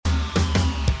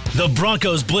The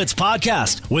Broncos Blitz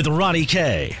Podcast with Ronnie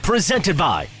K. Presented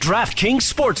by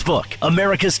DraftKings Sportsbook,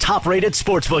 America's top-rated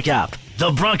sportsbook app.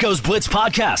 The Broncos Blitz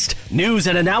Podcast. News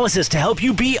and analysis to help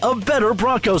you be a better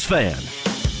Broncos fan.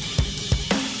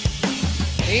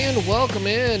 And welcome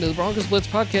in to the Broncos Blitz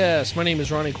Podcast. My name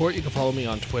is Ronnie Kohrt. You can follow me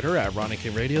on Twitter at Ronnie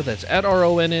K Radio. That's at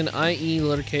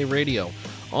RONNIE Radio.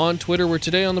 On Twitter, we're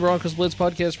today on the Broncos Blitz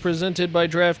Podcast presented by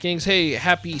DraftKings. Hey,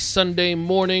 happy Sunday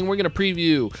morning. We're going to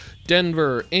preview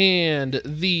Denver and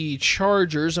the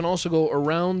Chargers and also go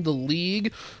around the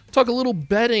league. Talk a little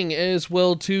betting as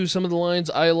well, too. Some of the lines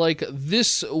I like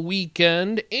this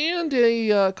weekend and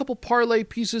a couple parlay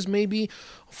pieces maybe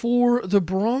for the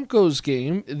Broncos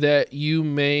game that you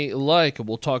may like.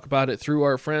 We'll talk about it through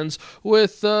our friends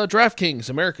with DraftKings,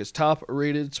 America's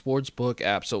top-rated sportsbook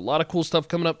app. So a lot of cool stuff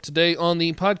coming up today on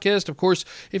the podcast. Of course,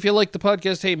 if you like the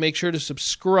podcast, hey, make sure to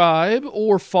subscribe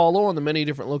or follow on the many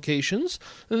different locations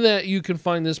that you can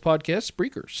find this podcast: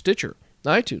 Spreaker, Stitcher,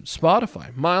 iTunes,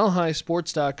 Spotify,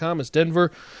 MileHighSports.com as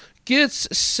Denver gets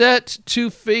set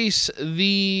to face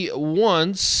the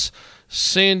once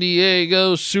San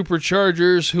Diego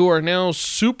Superchargers, who are now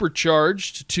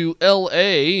supercharged to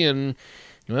L.A. and,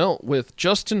 well, with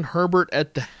Justin Herbert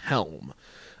at the helm.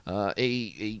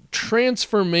 A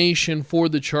transformation for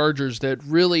the Chargers that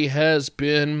really has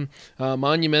been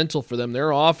monumental for them.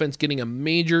 Their offense getting a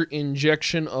major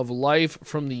injection of life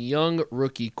from the young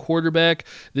rookie quarterback.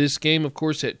 This game, of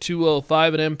course, at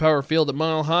 2:05 at Empower Field at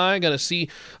Mile High. Going to see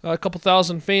a couple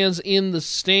thousand fans in the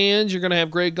stands. You're going to have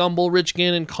Greg Gumbel, Rich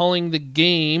Gannon calling the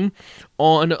game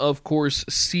on, of course,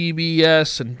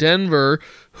 CBS. And Denver,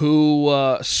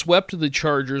 who swept the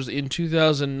Chargers in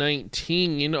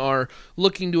 2019, are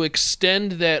looking to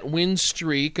extend that win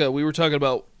streak. We were talking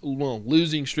about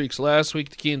losing streaks last week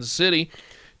to Kansas City.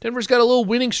 Denver's got a little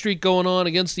winning streak going on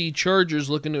against the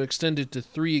Chargers, looking to extend it to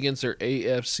 3 against their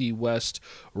AFC West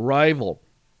rival.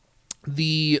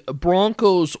 The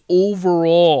Broncos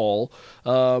overall,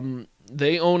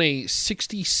 they own a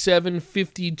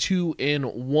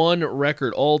 67-52-1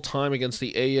 record all-time against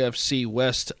the AFC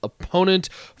West opponent,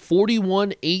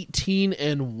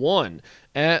 41-18-1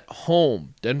 at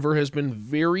home. Denver has been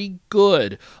very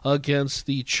good against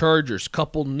the Chargers.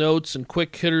 Couple notes and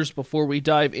quick hitters before we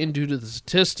dive into the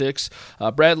statistics.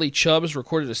 Bradley Chubb has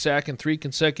recorded a sack in 3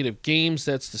 consecutive games.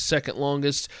 That's the second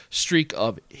longest streak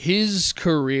of his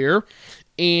career.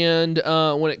 And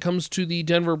when it comes to the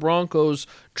Denver Broncos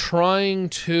trying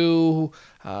to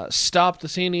stop the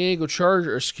San Diego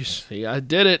Chargers, excuse me, I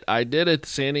did it,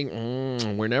 Sandy.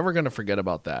 We're never going to forget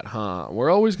about that, huh?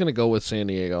 We're always going to go with San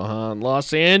Diego, huh?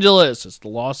 Los Angeles, it's the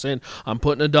Los Angeles. I'm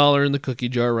putting $1 in the cookie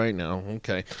jar right now,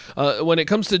 okay. When it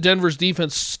comes to Denver's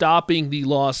defense stopping the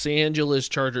Los Angeles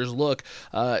Chargers, look,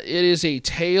 it is a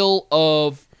tale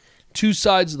of two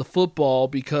sides of the football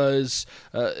because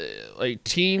a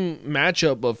team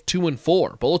matchup of 2 and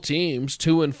 4, both teams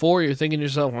 2 and 4. You're thinking to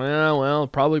yourself, well,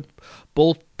 probably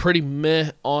both pretty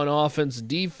meh on offense and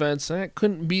defense. That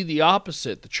couldn't be the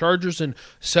opposite. The Chargers in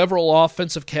several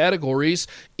offensive categories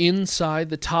inside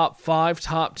the top 5,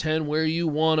 top 10, where you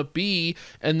want to be.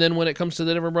 And then when it comes to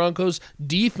the Denver Broncos,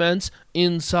 defense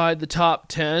inside the top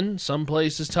 10, some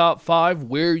places top 5,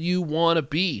 where you want to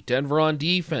be. Denver on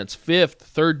defense, 5th,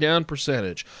 third down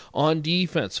percentage. On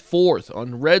defense, 4th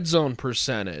on red zone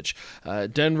percentage.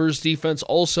 Denver's defense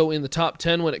also in the top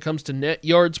 10 when it comes to net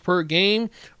yards per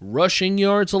game, rushing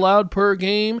yards allowed per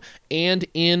game, and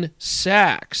in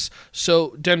sacks.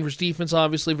 So Denver's defense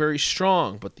obviously very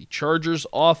strong, but the Chargers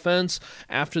offense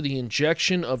after the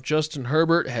injection of Justin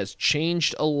Herbert has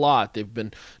changed a lot. They've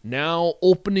been now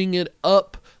opening it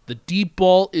up. The deep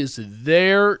ball is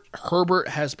there. Herbert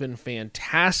has been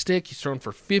fantastic. He's thrown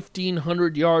for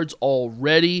 1,500 yards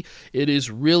already. It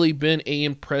has really been an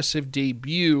impressive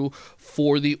debut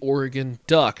for the Oregon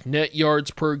Duck. Net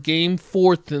yards per game,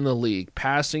 4th in the league.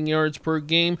 Passing yards per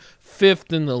game,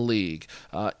 5th in the league.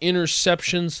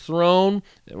 Interceptions thrown,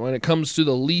 when it comes to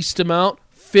the least amount,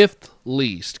 5th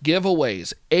least.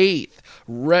 Giveaways, 8th.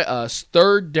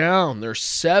 Third down, they're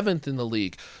 7th in the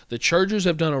league. The Chargers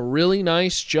have done a really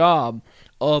nice job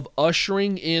of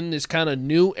ushering in this kind of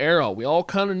new era. We all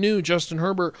kind of knew Justin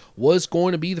Herbert was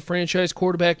going to be the franchise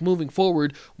quarterback moving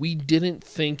forward. We didn't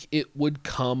think it would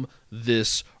come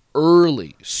this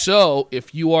early. So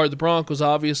if you are the Broncos,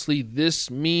 obviously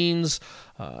this means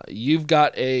you've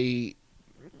got a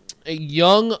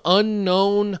young,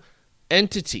 unknown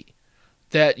entity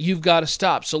that you've got to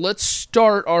stop. So let's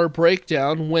start our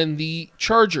breakdown when the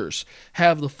Chargers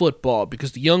have the football,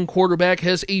 because the young quarterback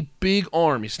has a big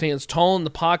arm. He stands tall in the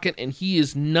pocket, and he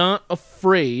is not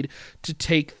afraid to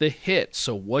take the hit.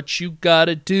 So what you got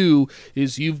to do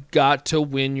is you've got to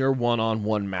win your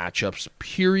one-on-one matchups,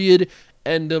 period.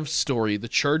 End of story. The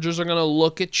Chargers are going to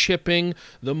look at chipping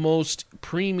the most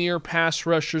premier pass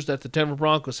rushers that the Denver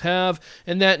Broncos have,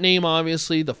 and that name,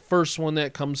 obviously, the first one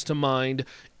that comes to mind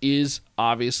is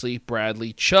obviously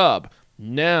Bradley Chubb.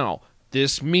 Now,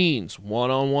 this means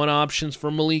one-on-one options for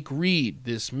Malik Reed.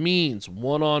 This means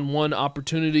one-on-one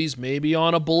opportunities maybe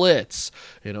on a blitz.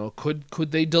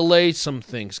 Could they delay some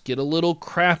things? Get a little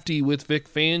crafty with Vic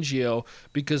Fangio,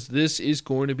 because this is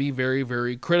going to be very,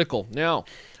 very critical. Now,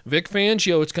 Vic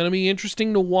Fangio, it's going to be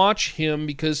interesting to watch him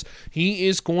because he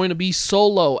is going to be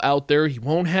solo out there. He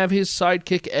won't have his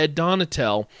sidekick, Ed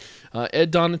Donatel.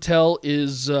 Ed Donatel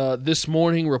is this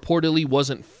morning reportedly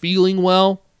wasn't feeling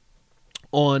well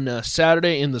on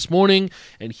Saturday and this morning,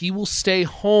 and he will stay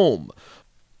home.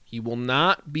 He will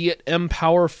not be at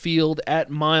Empower Field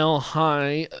at Mile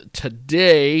High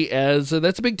today, as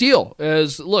that's a big deal.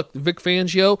 As, look, Vic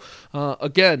Fangio,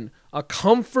 again, a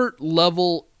comfort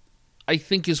level, I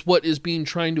think, is what is being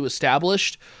trying to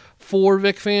establish for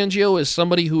Vic Fangio, as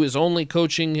somebody who is only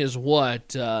coaching his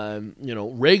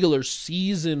regular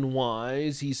season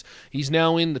wise. He's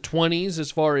now in the 20s as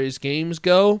far as games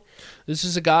go. This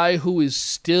is a guy who is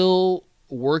still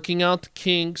working out the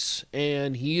kinks,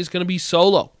 and he is going to be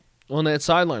solo on that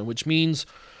sideline, which means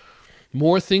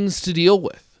more things to deal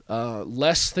with,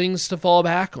 less things to fall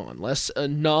back on, less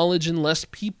knowledge and less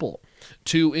people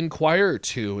to inquire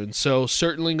to. And so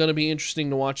certainly going to be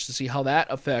interesting to watch to see how that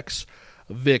affects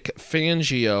Vic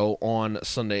Fangio on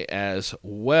Sunday as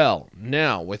well.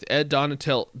 Now, with Ed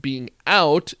Donatel being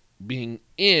out, being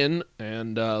in,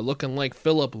 and looking like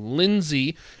Philip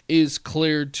Lindsay is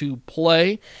cleared to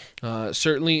play.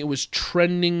 Certainly it was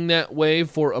trending that way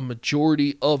for a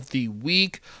majority of the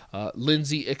week.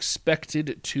 Lindsay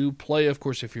expected to play. Of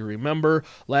course, if you remember,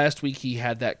 last week he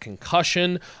had that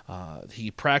concussion.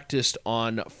 He practiced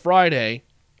on Friday,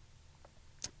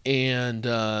 and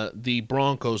the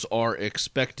Broncos are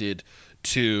expected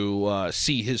to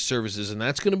see his services, and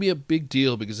that's going to be a big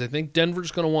deal, because I think Denver's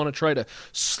going to want to try to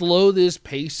slow this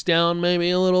pace down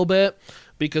maybe a little bit,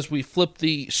 because we flip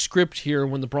the script here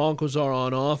when the Broncos are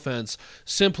on offense.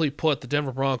 Simply put, the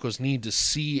Denver Broncos need to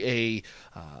see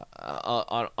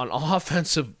an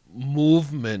offensive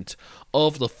movement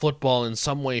of the football in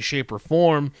some way, shape, or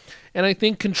form, and I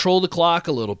think control the clock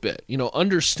a little bit.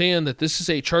 Understand that this is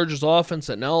a Chargers offense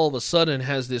that now all of a sudden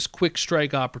has this quick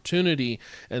strike opportunity,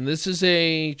 and this is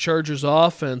a Chargers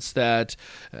offense that,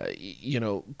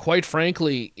 quite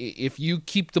frankly, if you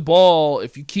keep the ball,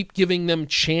 if you keep giving them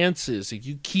chances, if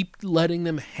you keep letting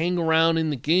them hang around in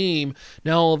the game,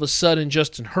 now all of a sudden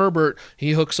Justin Herbert,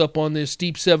 he hooks up on this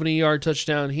deep 70-yard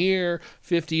touchdown here,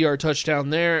 50-yard touchdown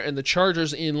there, and the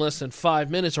Chargers in less than 5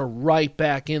 minutes are right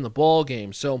back in the ball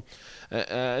game. So,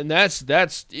 and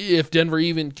that's if Denver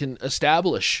even can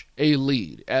establish a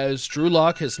lead, as Drew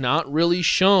Lock has not really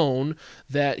shown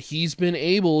that he's been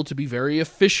able to be very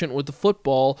efficient with the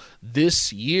football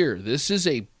this year. This is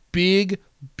a big,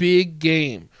 big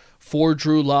game for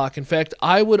Drew Lock. In fact,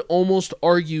 I would almost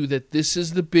argue that this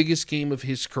is the biggest game of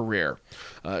his career.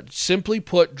 Simply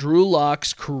put, Drew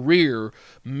Lock's career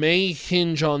may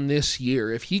hinge on this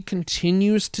year. If he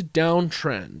continues to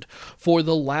downtrend for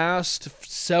the last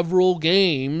several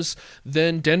games,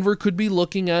 then Denver could be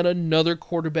looking at another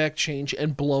quarterback change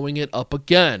and blowing it up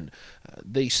again.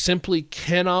 They simply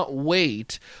cannot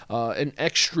wait an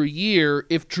extra year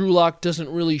if Drew Lock doesn't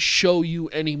really show you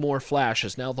any more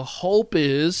flashes. Now, the hope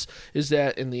is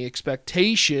that, and the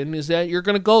expectation is that you're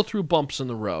going to go through bumps in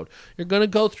the road. You're going to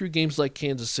go through games like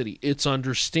Kansas City. It's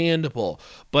understandable,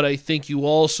 but I think you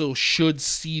also should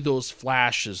see those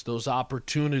flashes, those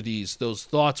opportunities, those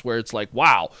thoughts where it's like,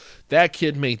 wow, that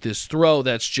kid made this throw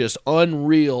that's just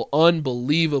unreal,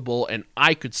 unbelievable, and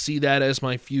I could see that as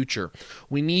my future.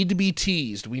 We need to be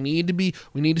teased. We need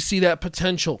to see that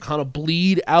potential kind of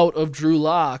bleed out of Drew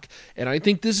Lock, and I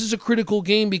think this is a critical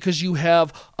game because you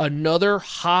have another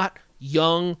hot,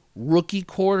 young rookie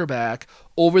quarterback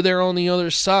over there on the other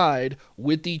side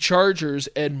with the Chargers,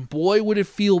 and boy would it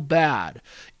feel bad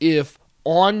if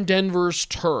on Denver's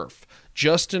turf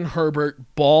Justin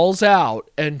Herbert balls out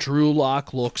and Drew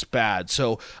Lock looks bad.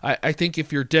 So I think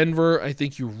if you're Denver, I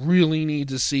think you really need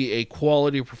to see a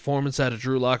quality performance out of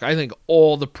Drew Lock. I think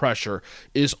all the pressure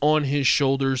is on his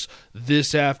shoulders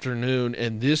this afternoon,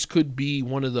 and this could be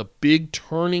one of the big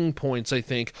turning points, I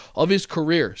think, of his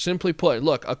career. Simply put,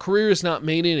 look, a career is not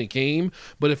made in a game,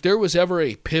 but if there was ever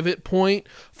a pivot point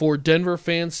for Denver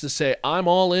fans to say, I'm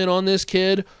all in on this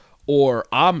kid, or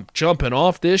I'm jumping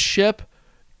off this ship,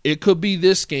 it could be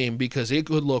this game, because it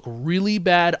could look really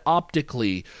bad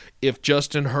optically if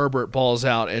Justin Herbert balls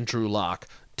out and Drew Lock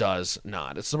does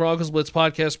not. It's the Broncos Blitz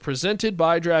podcast presented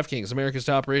by DraftKings, America's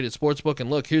top-rated sportsbook. And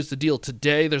look, here's the deal.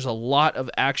 Today, there's a lot of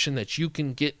action that you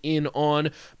can get in on.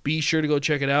 Be sure to go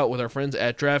check it out with our friends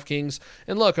at DraftKings.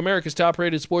 And look, America's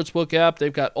top-rated sportsbook app,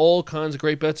 they've got all kinds of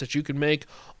great bets that you can make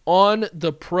on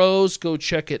the pros. Go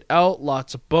check it out.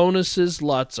 Lots of bonuses,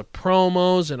 lots of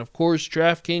promos, and of course,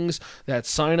 DraftKings, that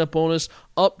sign-up bonus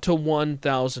up to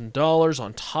 $1,000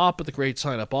 on top of the great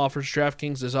sign-up offers.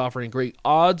 DraftKings is offering great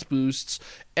odds boosts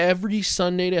every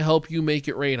Sunday to help you make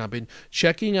it rain. I've been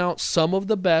checking out some of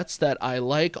the bets that I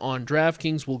like on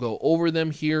DraftKings. We'll go over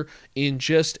them here in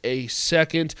just a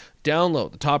second.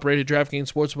 Download the top-rated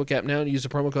DraftKings Sportsbook app now and use the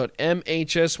promo code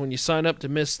MHS when you sign up to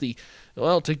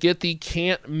get the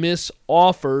can't-miss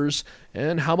offers.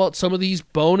 And how about some of these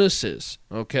bonuses,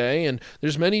 okay? And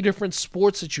there's many different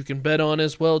sports that you can bet on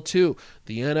as well, too.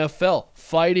 The NFL,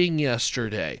 fighting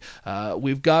yesterday.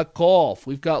 We've got golf.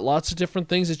 We've got lots of different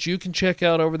things that you can check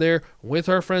out over there with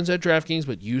our friends at DraftKings,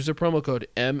 but use the promo code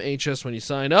MHS when you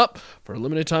sign up. For a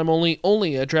limited time only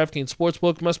at DraftKings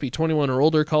Sportsbook. Must be 21 or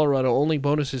older. Colorado only.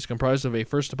 Bonus is comprised of a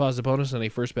first deposit bonus and a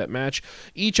first bet match,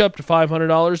 each up to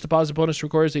 $500. Deposit bonus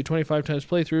requires a 25 times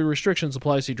playthrough. Restrictions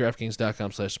apply. See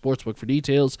DraftKings.com/sportsbook for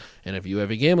details. And if you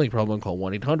have a gambling problem, call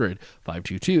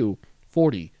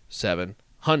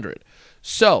 1-800-522-4700.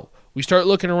 So we start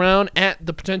looking around at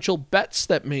the potential bets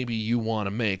that maybe you want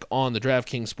to make on the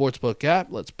DraftKings Sportsbook app.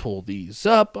 Let's pull these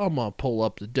up. I'm going to pull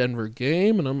up the Denver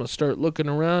game, and I'm going to start looking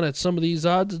around at some of these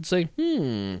odds and say,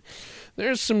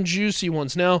 there's some juicy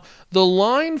ones. Now, the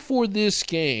line for this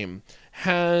game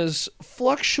has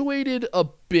fluctuated a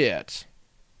bit,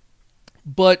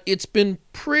 but it's been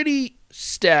pretty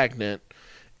stagnant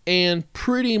and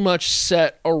pretty much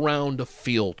set around a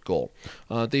field goal.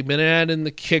 They've been adding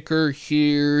the kicker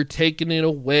here, taking it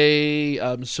away.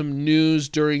 Some news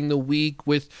during the week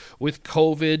with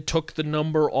COVID took the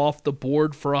number off the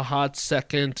board for a hot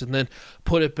second and then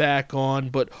put it back on.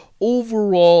 But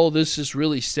overall, this is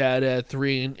really sat at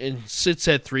 3 and sits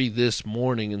at 3 this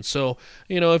morning. And so,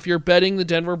 if you're betting the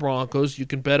Denver Broncos, you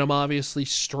can bet them obviously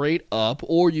straight up,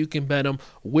 or you can bet them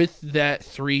with that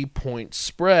 3-point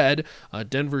spread.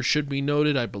 Denver should be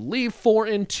noted, I believe,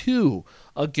 4-2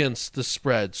 against the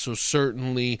spread, so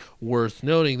certainly worth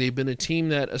noting. They've been a team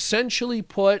that essentially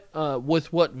put,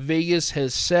 with what Vegas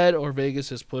has said or Vegas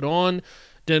has put on,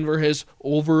 Denver has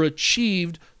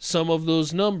overachieved some of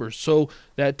those numbers. So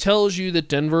that tells you that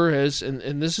Denver has,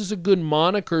 and this is a good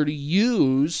moniker to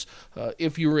use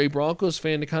if you're a Broncos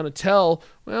fan to kind of tell,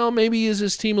 well, maybe is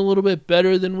this team a little bit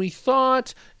better than we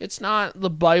thought? It's not the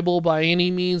Bible by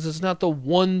any means. It's not the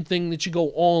one thing that you go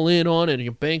all in on and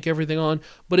you bank everything on,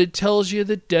 but it tells you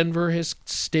that Denver has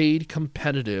stayed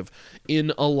competitive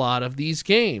in a lot of these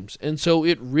games. And so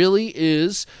it really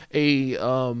is a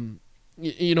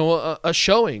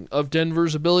showing of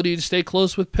Denver's ability to stay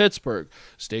close with Pittsburgh,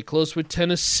 stay close with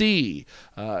Tennessee.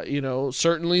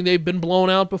 Certainly they've been blown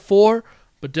out before,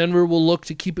 but Denver will look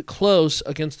to keep it close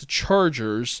against the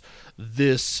Chargers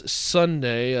this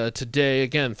Sunday. Today,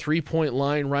 again, 3-point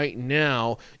line right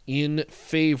now in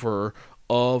favor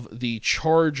of the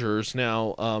Chargers.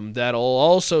 Now, that'll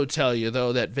also tell you,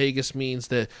 though, that Vegas thinks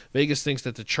that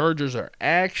the Chargers are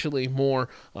actually more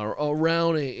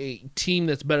around a team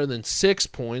that's better than 6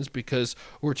 points, because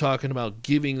we're talking about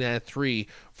giving that 3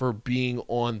 for being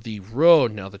on the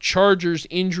road. Now, the Chargers,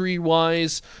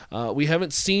 injury-wise, we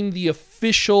haven't seen the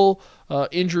official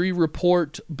injury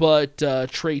report, but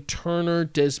Trey Turner,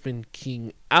 Desmond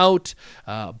King out,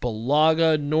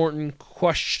 Balaga, Norton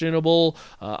questionable.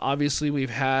 Obviously, we've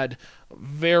had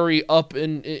very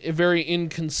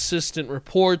inconsistent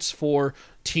reports for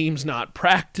teams not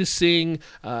practicing,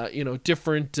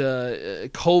 different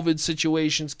COVID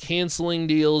situations, canceling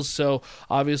deals. So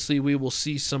obviously we will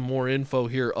see some more info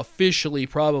here officially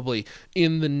probably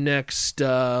in the next 2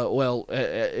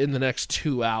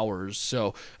 hours.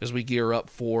 So as we gear up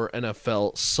for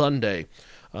NFL Sunday.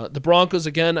 The Broncos,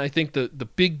 again, I think the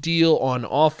big deal on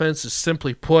offense is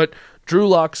simply put, Drew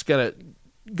Lock's got to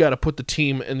got to put the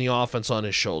team and the offense on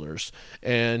his shoulders,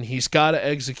 and he's got to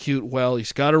execute well.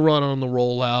 He's got to run on the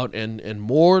rollout, and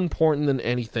more important than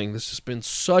anything, this has been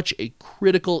such a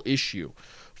critical issue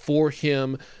for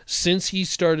him since he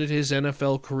started his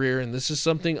NFL career, and this is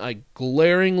something I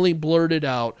glaringly blurted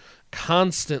out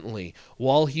constantly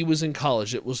while he was in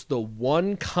college. It was the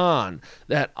one con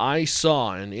that I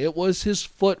saw, and it was his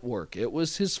footwork. It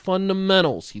was his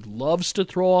fundamentals. He loves to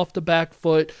throw off the back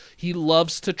foot. He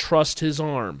loves to trust his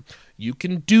arm. You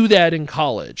can do that in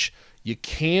college. You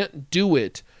can't do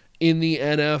it in the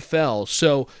NFL.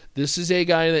 So this is a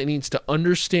guy that needs to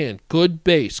understand good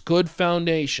base, good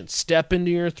foundation, step into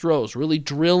your throws, really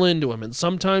drill into him. And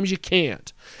sometimes you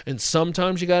can't. And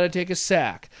sometimes you got to take a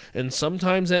sack. And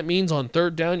sometimes that means on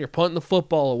third down you're punting the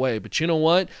football away. But you know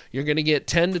what? You're going to get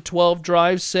 10 to 12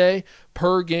 drives, say,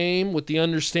 per game, with the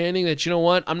understanding that, you know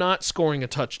what, I'm not scoring a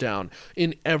touchdown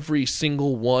in every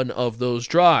single one of those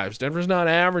drives. Denver's not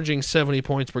averaging 70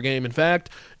 points per game. In fact,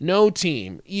 no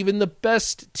team, even the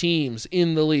best teams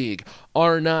in the league,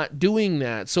 are not doing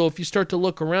that. So if you start to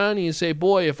look around and you say,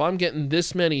 boy, if I'm getting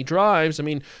this many drives, I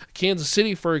mean, Kansas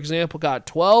City, for example, got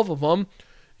 12 of them,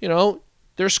 you know,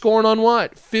 they're scoring on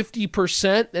what?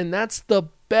 50%, and that's the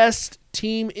best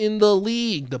team in the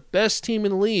league. The best team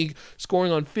in the league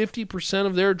scoring on 50%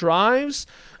 of their drives.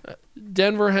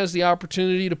 Denver has the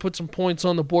opportunity to put some points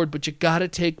on the board, but you got to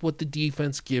take what the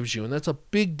defense gives you, and that's a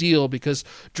big deal because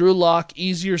Drew Lock,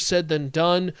 easier said than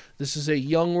done. This is a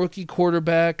young rookie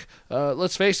quarterback.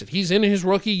 Let's face it, he's in his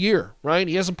rookie year, right?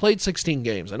 He hasn't played 16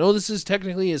 games. I know this is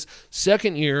technically his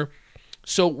second year,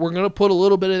 so we're going to put a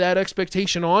little bit of that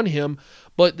expectation on him,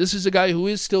 but this is a guy who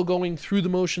is still going through the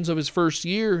motions of his first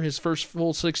year, his first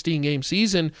full 16-game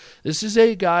season. This is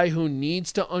a guy who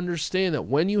needs to understand that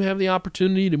when you have the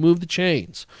opportunity to move the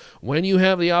chains, when you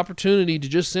have the opportunity to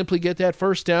just simply get that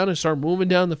first down and start moving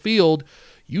down the field,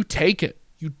 you take it.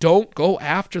 You don't go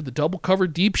after the double cover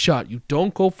deep shot. You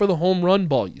don't go for the home run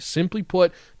ball. You simply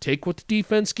take what the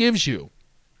defense gives you.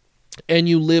 And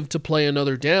you live to play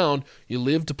another down, you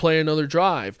live to play another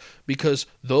drive, because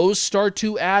those start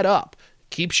to add up.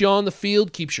 Keeps you on the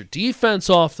field, keeps your defense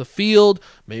off the field.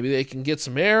 Maybe they can get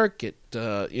some air, get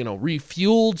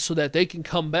refueled so that they can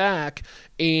come back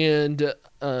and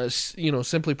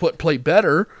simply play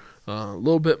better, a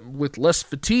little bit with less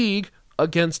fatigue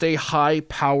against a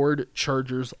high-powered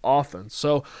Chargers offense.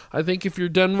 So I think if you're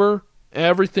Denver,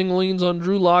 everything leans on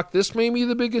Drew Lock. This may be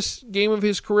the biggest game of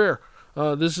his career.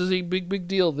 This is a big, big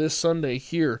deal this Sunday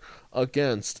here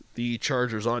against the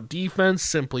Chargers. On defense,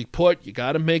 simply put, you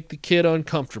got to make the kid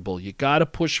uncomfortable. You got to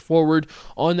push forward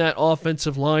on that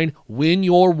offensive line. Win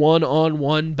your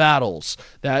one-on-one battles.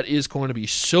 That is going to be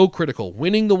so critical.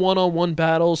 Winning the one-on-one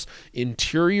battles,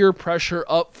 interior pressure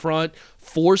up front,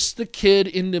 force the kid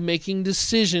into making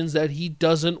decisions that he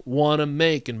doesn't want to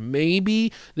make. And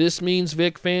maybe this means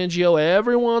Vic Fangio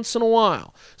every once in a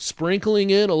while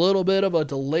sprinkling in a little bit of a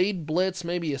delayed blitz,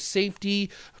 maybe a safety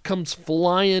comes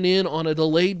flying in on a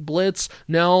delayed blitz.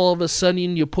 Now all of a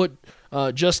sudden you put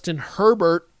Justin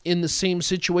Herbert in the same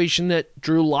situation that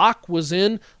Drew Lock was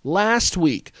in last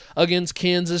week against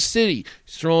Kansas City.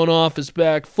 He's throwing off his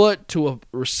back foot to a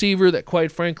receiver that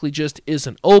quite frankly just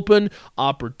isn't open.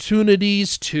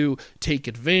 Opportunities to take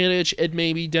advantage, and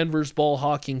maybe Denver's ball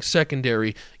hawking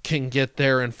secondary can get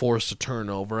there and force a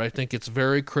turnover. I think it's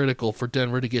very critical for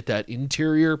Denver to get that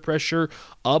interior pressure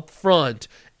up front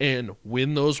and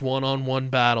win those one-on-one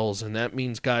battles, and that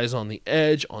means guys on the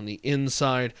edge, on the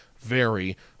inside,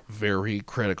 very, very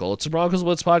critical. It's the Broncos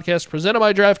Blitz podcast presented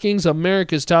by DraftKings,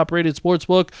 America's top-rated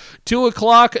sportsbook. 2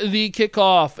 o'clock, the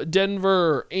kickoff,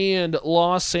 Denver and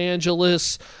Los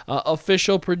Angeles.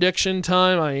 Official prediction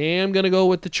time. I am going to go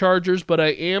with the Chargers, but I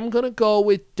am going to go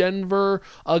with Denver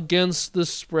against the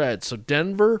spread. So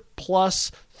Denver plus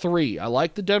 3. I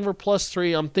like the Denver plus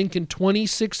 3. I'm thinking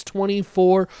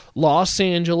 26-24 Los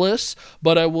Angeles,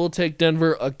 but I will take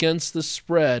Denver against the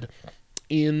spread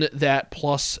in that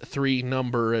plus 3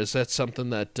 number, as that's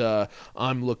something that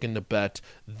I'm looking to bet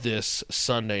this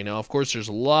Sunday. Now, of course, there's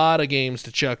a lot of games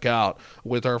to check out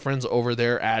with our friends over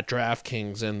there at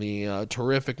DraftKings, and the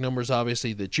terrific numbers,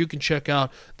 obviously, that you can check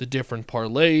out, the different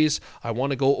parlays. I want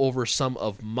to go over some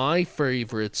of my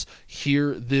favorites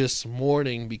here this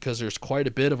morning because there's quite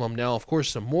a bit of them. Now, of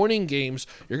course, the morning games,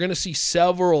 you're going to see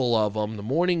several of them. The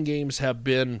morning games have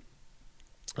been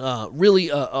really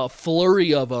a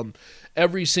flurry of them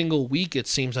every single week, it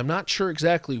seems. I'm not sure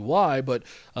exactly why, but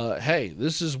hey,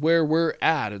 this is where we're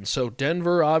at. And so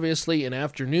Denver, obviously, an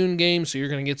afternoon game, so you're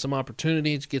going to get some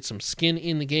opportunity to get some skin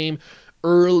in the game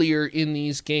earlier in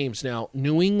these games. Now,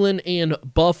 New England and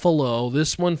Buffalo,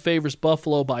 this one favors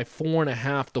Buffalo by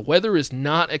 4.5. The weather is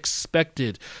not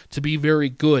expected to be very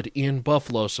good in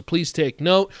Buffalo, so please take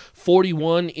note.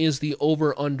 41 is the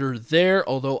over-under there,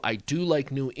 although I do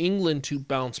like New England to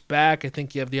bounce back. I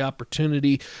think you have the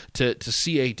opportunity to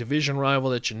see a division rival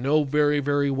that you know very,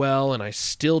 very well, and I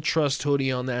still trust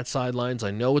Hoodie on that sidelines.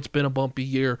 I know it's been a bumpy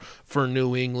year for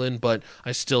New England, but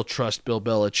I still trust Bill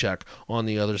Belichick on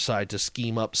the other side to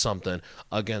scheme up something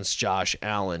against Josh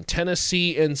Allen.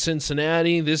 Tennessee and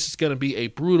Cincinnati, this is going to be a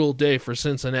brutal day for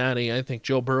Cincinnati. I think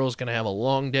Joe Burrow is going to have a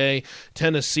long day.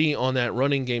 Tennessee on that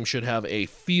running game should have a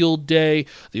field day.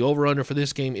 The over-under for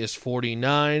this game is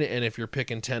 49, and if you're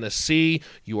picking Tennessee,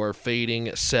 you are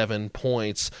fading 7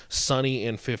 points. Sunny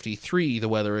and 53, the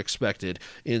weather expected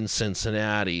in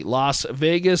Cincinnati. Las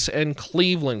Vegas and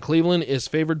Cleveland. Cleveland is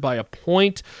favored by a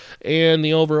point, and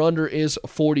the over-under is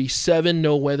 47.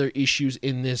 No weather issues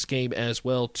in this game as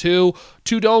well, too.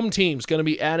 Two dome teams going to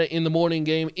be at it in the morning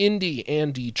game, Indy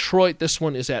and Detroit. This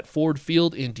one is at Ford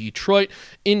Field in Detroit.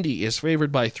 Indy is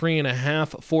favored by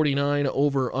 3.5, 49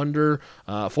 over-under,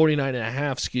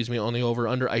 49.5, on the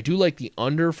over-under. I do like the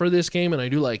under for this game, and I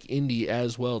do like Indy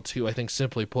as well, too. I think,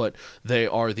 simply put, they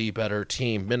are the better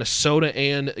team. Minnesota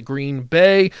and Green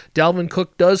Bay. Dalvin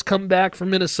Cook does come back from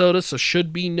Minnesota, so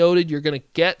should be noted you're going to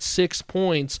get 6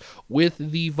 points with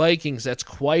the Vikings. That's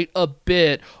quite a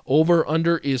bit.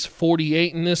 Over-under is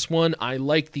 48 in this one. I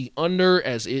like the under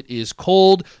as it is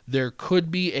cold. There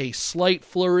could be a slight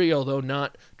flurry, although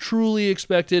not truly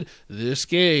expected. This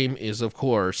game is, of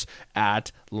course,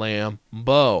 at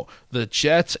Lambeau. The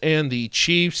Jets and the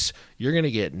Chiefs, you're going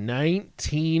to get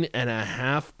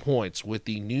 19.5 points with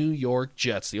the New York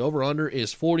Jets. The over-under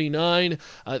is 49.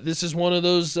 This is one of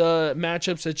those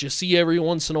matchups that you see every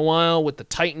once in a while with the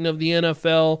Titan of the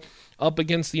NFL up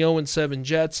against the 0-7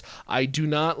 Jets. I do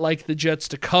not like the Jets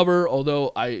to cover,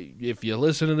 although if you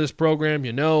listen to this program,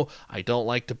 you know I don't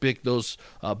like to pick those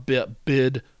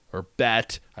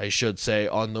bet, I should say,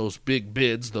 on those big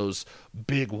bids, those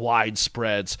big wide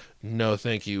spreads. No,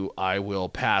 thank you. I will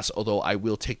pass, although I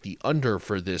will take the under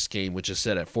for this game, which is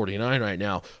set at 49 right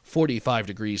now. 45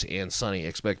 degrees and sunny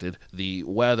expected the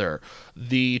weather.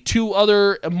 The two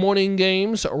other morning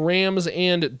games, Rams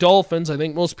and Dolphins. I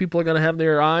think most people are going to have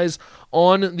their eyes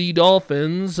on the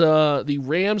Dolphins. The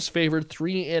Rams favored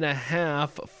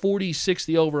 3.5, 46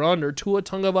 the over-under. Tua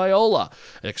Tagovailoa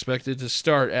expected to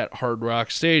start at Hard Rock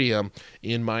Stadium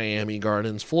in Miami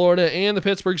Gardens, Florida. And the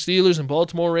Pittsburgh Steelers and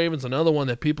Baltimore Ravens, another one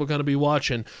that people are going to be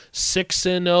watching.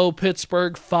 6-0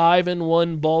 Pittsburgh,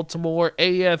 5-1 Baltimore.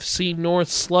 AFC North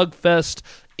slugfest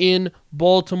in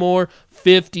Baltimore.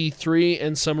 53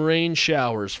 and some rain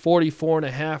showers.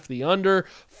 44.5 the under.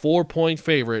 4-point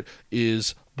favorite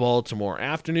is Baltimore.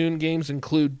 Afternoon games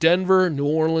include Denver, New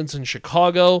Orleans, and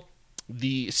Chicago.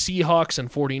 The Seahawks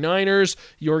and 49ers.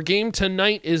 Your game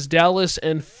tonight is Dallas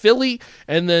and Philly,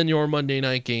 and then your Monday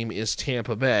night game is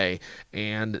Tampa Bay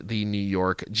and the New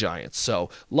York Giants. So,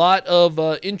 a lot of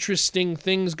interesting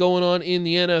things going on in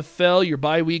the NFL. Your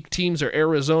bye week teams are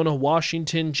Arizona,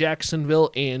 Washington,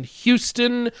 Jacksonville, and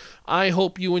Houston. I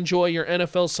hope you enjoy your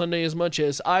NFL Sunday as much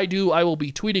as I do. I will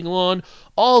be tweeting along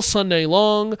all Sunday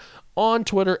long on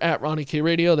Twitter at Ronnie K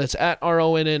Radio. That's at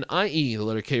RONNIE, the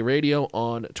letter K Radio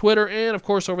on Twitter. And, of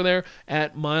course, over there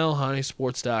at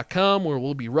milehighsports.com, where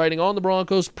we'll be writing on the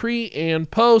Broncos pre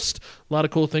and post. A lot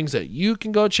of cool things that you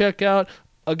can go check out.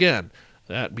 Again,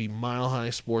 that'd be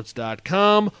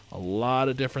milehighsports.com. A lot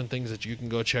of different things that you can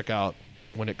go check out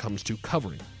when it comes to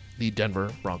covering the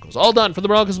Denver Broncos. All done for the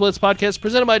Broncos Blitz podcast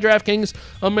presented by DraftKings,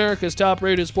 America's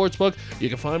top-rated sportsbook. You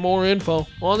can find more info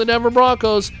on the Denver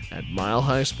Broncos at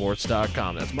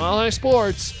milehighsports.com. That's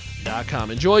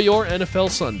milehighsports.com. Enjoy your NFL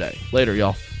Sunday. Later,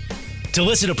 y'all. To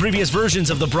listen to previous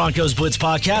versions of the Broncos Blitz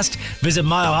podcast, visit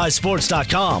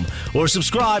milehighsports.com or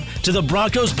subscribe to the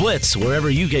Broncos Blitz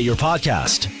wherever you get your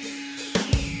podcast.